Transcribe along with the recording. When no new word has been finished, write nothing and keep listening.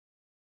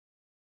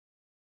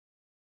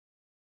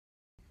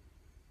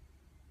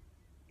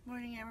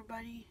Morning,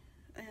 everybody.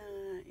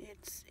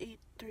 It's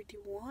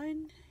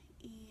 8:31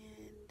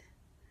 and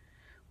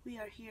we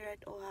are here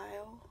at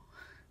Ohio.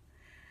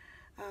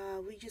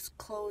 We just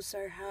closed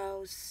our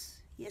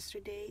house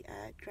yesterday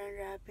at Grand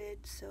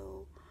Rapids,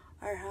 so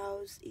our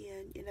house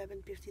in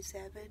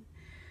 1157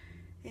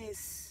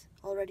 is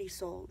already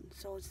sold,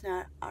 so it's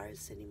not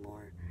ours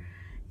anymore.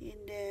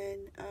 And then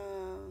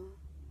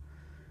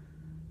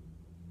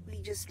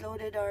we just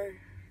loaded our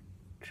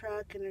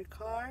truck and our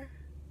car,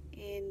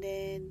 and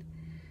then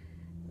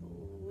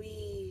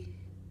we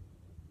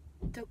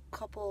took a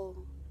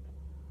couple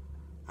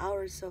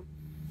hours of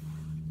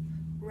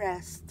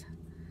rest,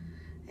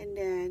 and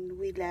then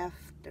we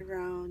left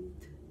around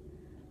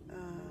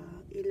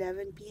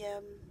 11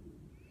 p.m.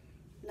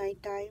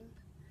 nighttime,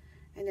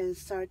 and then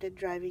started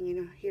driving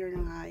here in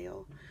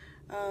Ohio.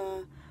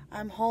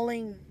 I'm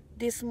hauling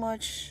this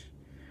much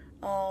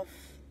of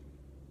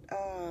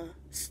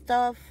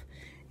stuff,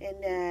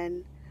 and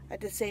then at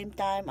the same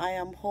time I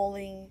am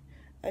hauling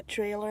a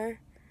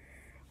trailer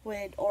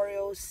with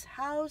Oreo's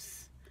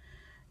house,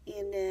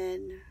 and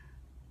then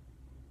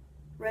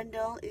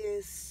Rendell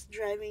is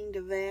driving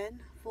the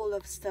van full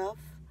of stuff,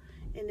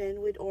 and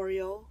then with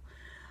Oreo.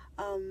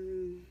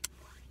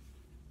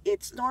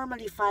 It's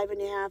normally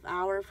 5.5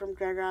 hours from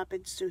Grand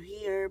Rapids to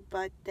here,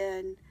 but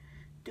then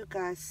took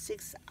us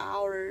 6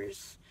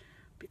 hours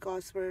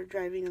because we're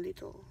driving a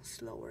little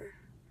slower.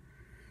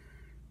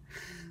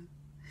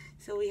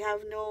 So we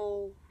have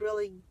no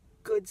really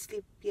good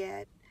sleep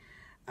yet.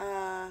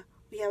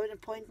 We have an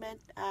appointment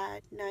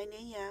at 9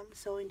 a.m.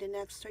 So in the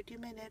next 30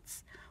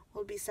 minutes,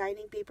 we'll be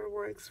signing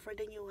paperwork for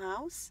the new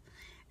house.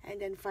 And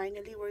then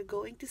finally, we're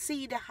going to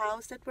see the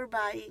house that we're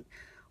buying.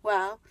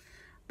 Well,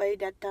 by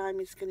that time,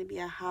 it's going to be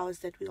a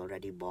house that we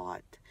already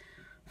bought.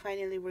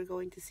 Finally, we're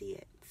going to see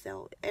it.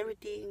 So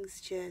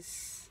everything's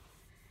just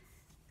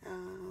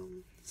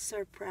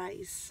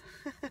surprise.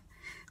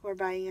 We're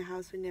buying a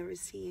house we've never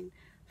seen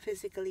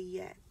physically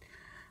yet.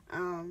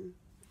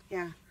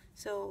 Yeah,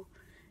 so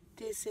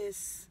this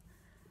is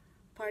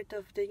part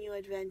of the new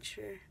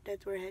adventure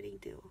that we're heading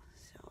to,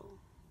 so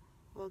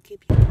we'll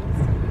keep you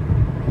posted.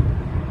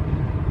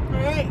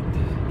 Alright,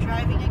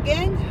 driving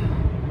again.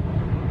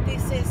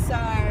 This is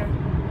our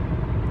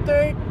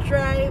third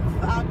drive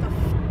out of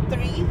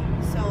 3,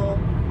 so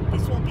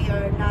this will be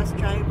our last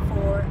drive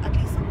for at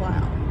least a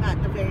while.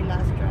 Not the very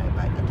last drive,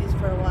 but at least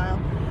for a while.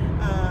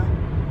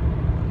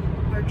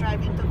 We're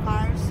driving 2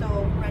 cars, so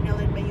Renel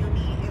and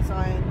Mayumi is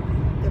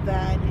on the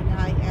van and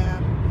I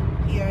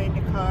am here in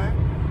the car.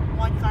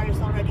 1 car is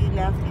already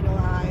left in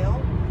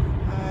Ohio.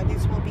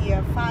 This will be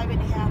a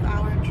 5.5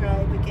 hour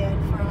drive again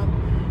from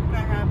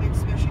Grand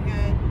Rapids,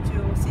 Michigan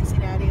to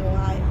Cincinnati,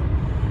 Ohio.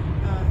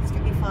 It's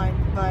gonna be fun,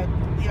 but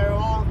we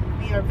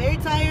are very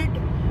tired,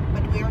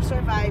 but we are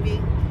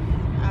surviving.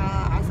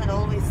 As I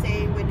always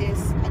say with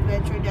this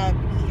adventure that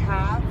we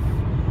have,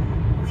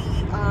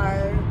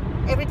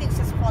 everything's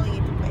just falling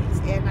into place,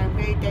 and I'm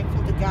very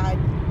thankful to God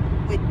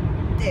with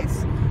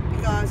this,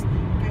 because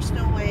there's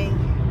no way,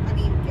 I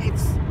mean,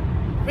 it's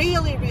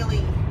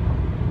really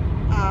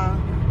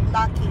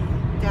lucky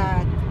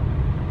that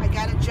I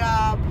got a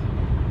job.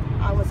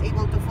 I was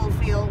able to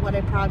fulfill what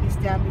I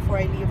promised them before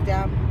I leave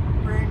them.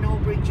 Burn no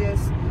bridges.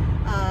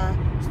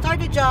 Start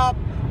the job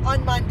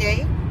on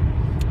Monday.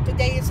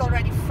 Today is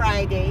already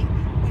Friday.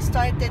 We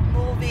started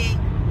moving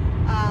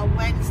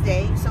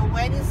Wednesday. So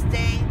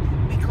Wednesday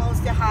we close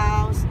the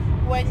house.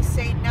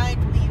 Wednesday night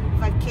we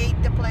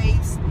vacate the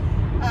place.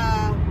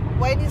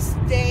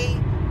 Wednesday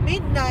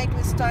midnight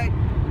we started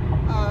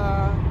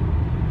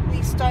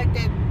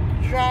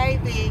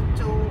driving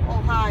to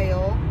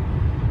Ohio.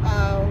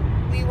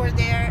 We were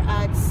there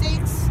at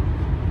 6.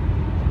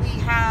 We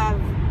have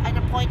an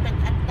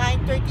appointment at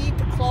 9:30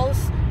 to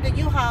close the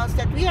new house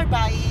that we are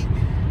buying,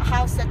 a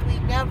house that we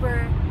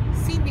never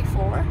seen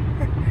before.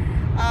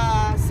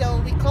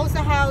 So we closed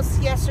the house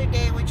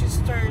yesterday, which is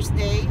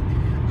Thursday.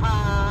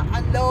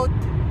 Unload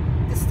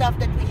the stuff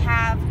that we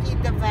have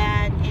in the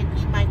van and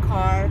in my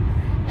car,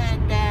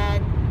 and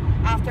then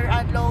after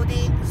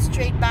unloading,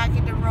 straight back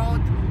in the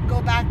road,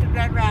 go back to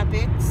Grand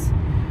Rapids.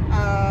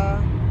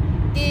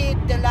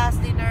 Did the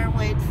last dinner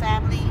with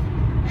family,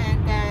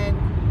 and then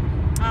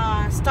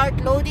start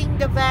loading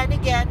the van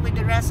again with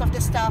the rest of the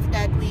stuff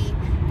that we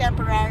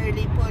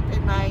temporarily put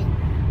in my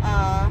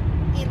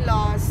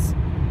in-laws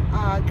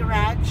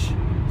garage.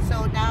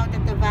 So now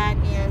that the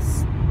van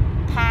is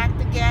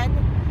packed again,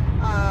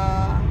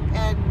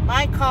 and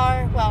my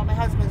car, well, my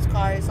husband's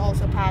car is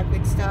also packed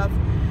with stuff.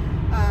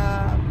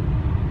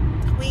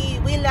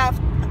 We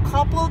left a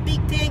couple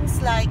big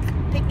things like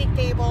picnic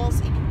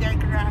tables in their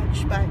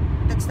garage, but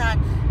that's not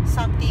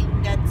something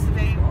that's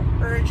very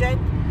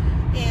urgent,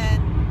 and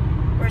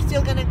we're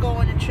still gonna go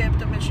on a trip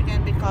to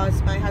Michigan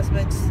because my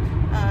husband's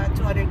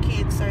 2 other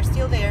kids are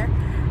still there,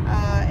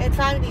 and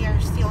family are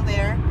still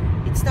there.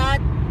 It's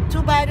not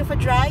too bad of a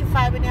drive,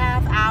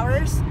 5.5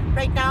 hours.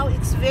 Right now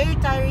it's very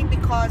tiring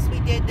because we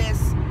did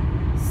this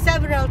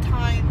several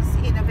times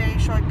in a very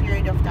short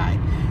period of time.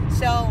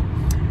 So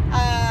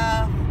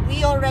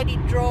we already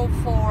drove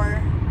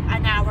for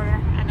an hour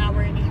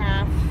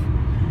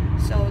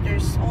so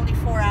there's only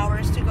 4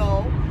 hours to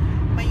go.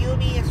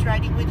 Mayumi is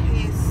riding with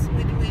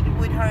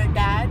her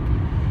dad.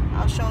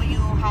 I'll show you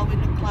how we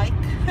look like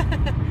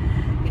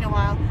in a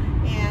while.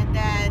 And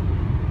then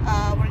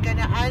we're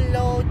gonna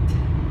unload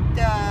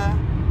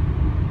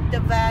the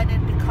van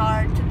and the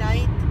car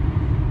tonight.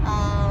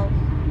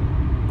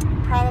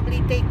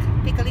 Probably take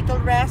a little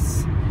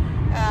rest.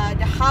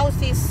 The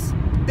house is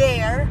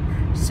bare,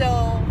 so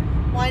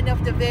one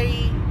of the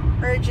very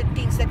urgent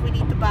things that we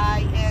need to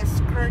buy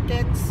is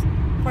curtains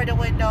for the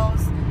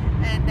windows,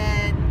 and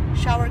then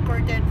shower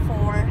curtain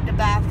for the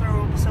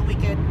bathroom so we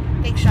can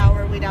take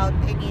shower without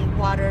any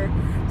water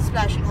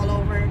splashing all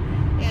over.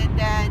 And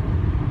then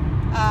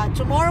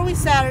tomorrow is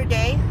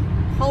Saturday.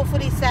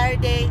 Hopefully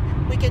Saturday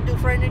we can do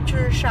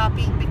furniture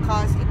shopping,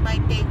 because it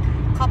might take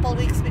a couple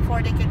weeks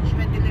before they can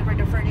even deliver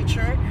the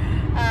furniture.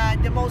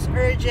 The most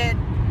urgent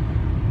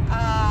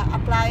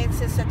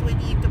appliances that we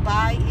need to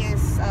buy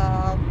is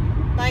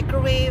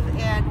microwave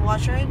and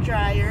washer and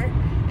dryer,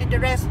 and the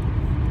rest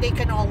they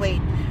can all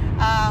wait.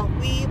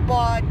 We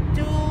bought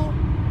 2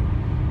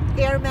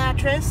 air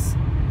mattress,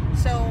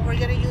 so we're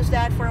gonna use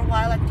that for a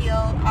while until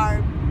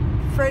our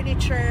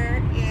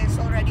furniture is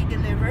already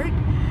delivered.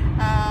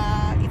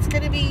 It's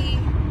gonna be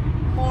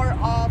more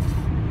of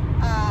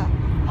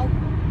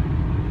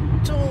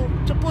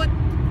to put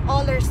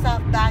all their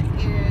stuff back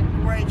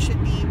in where it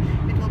should be.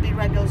 It will be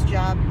Randall's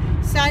job.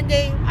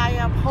 Sunday, I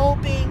am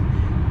hoping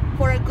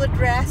for a good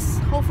rest,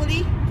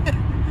 hopefully,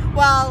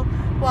 while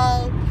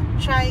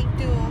trying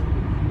to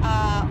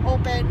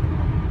open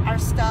our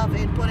stuff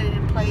and put it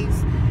in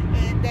place.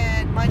 And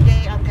then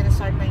Monday, I'm gonna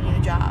start my new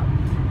job.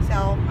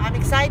 So I'm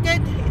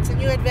excited. It's a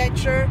new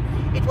adventure.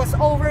 It was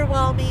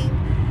overwhelming.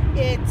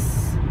 It's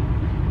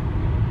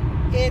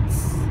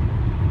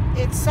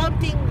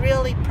something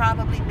really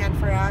probably meant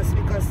for us,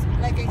 because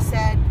like I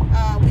said,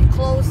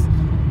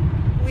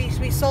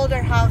 we sold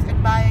our house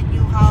and buy a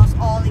new house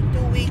all in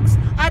 2 weeks.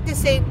 At the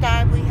same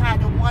time, we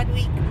had a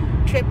 1-week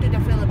trip to the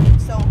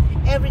Philippines. So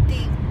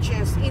everything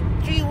just in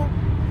 3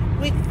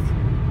 weeks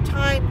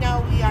time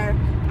now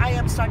I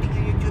am starting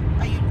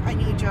a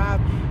new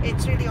job.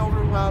 It's really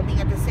overwhelming.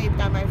 At the same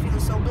time, I feel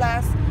so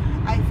blessed.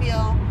 I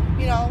feel,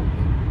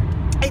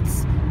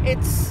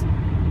 it's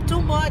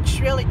too much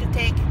really to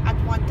take at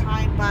one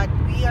time, but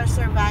we are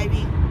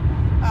surviving.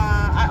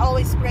 I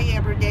always pray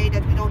every day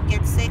that we don't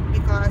get sick,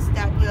 because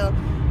that will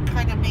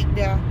kind of make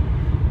the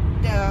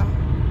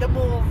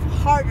move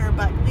harder.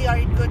 But we are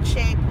in good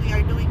shape. We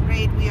are doing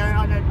great. We are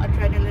on an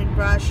adrenaline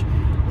rush.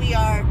 We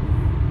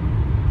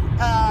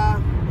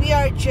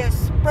are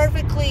just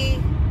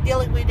perfectly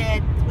dealing with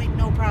it with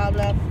no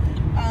problem.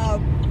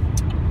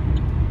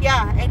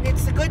 Yeah, and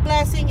it's a good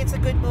blessing. It's a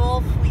good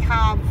move. We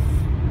have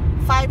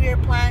 5-year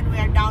plan. We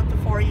are down to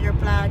 4-year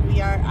plan.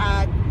 We are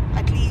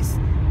at least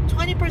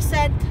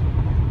 20%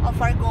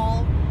 of our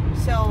goal.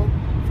 So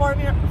 4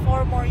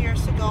 more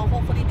years to go.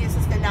 Hopefully this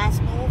is the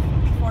last move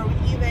before we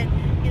even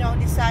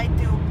decide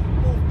to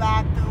move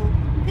back to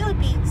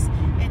Philippines.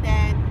 And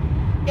then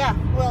yeah,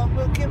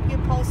 we'll keep you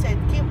posted.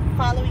 Keep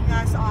following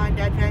us on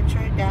the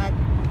adventure that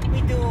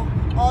we do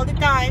all the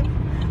time.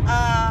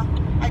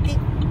 I think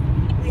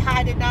we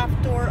had enough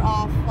tour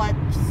of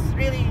what's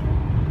really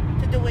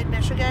to do in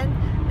Michigan.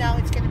 Now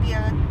it's going to be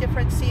a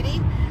different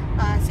city.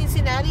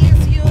 Cincinnati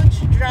is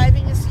huge.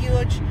 Driving is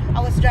huge.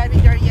 I was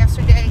driving there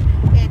yesterday.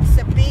 It's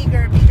a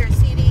bigger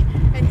city.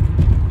 And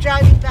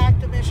driving back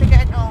to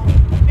Michigan,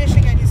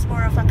 Michigan is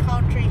more of a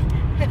country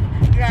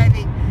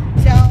driving.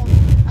 So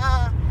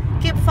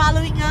keep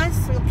following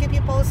us. We'll keep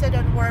you posted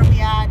on where we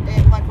at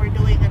and what we're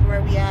doing and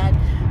where we at.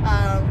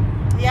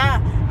 Yeah,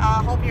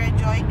 hope you're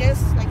enjoying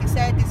this. Like I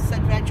said, this is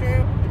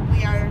adventure.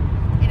 We are,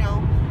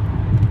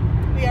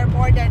 we are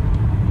more than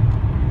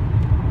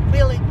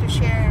willing to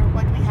share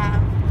what we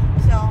have.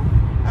 So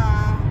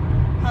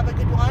have a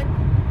good one,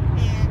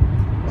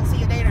 and we'll see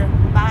you later.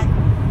 Bye.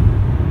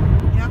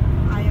 Yep,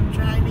 I am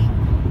driving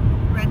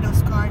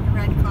Randall's car, the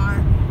red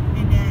car.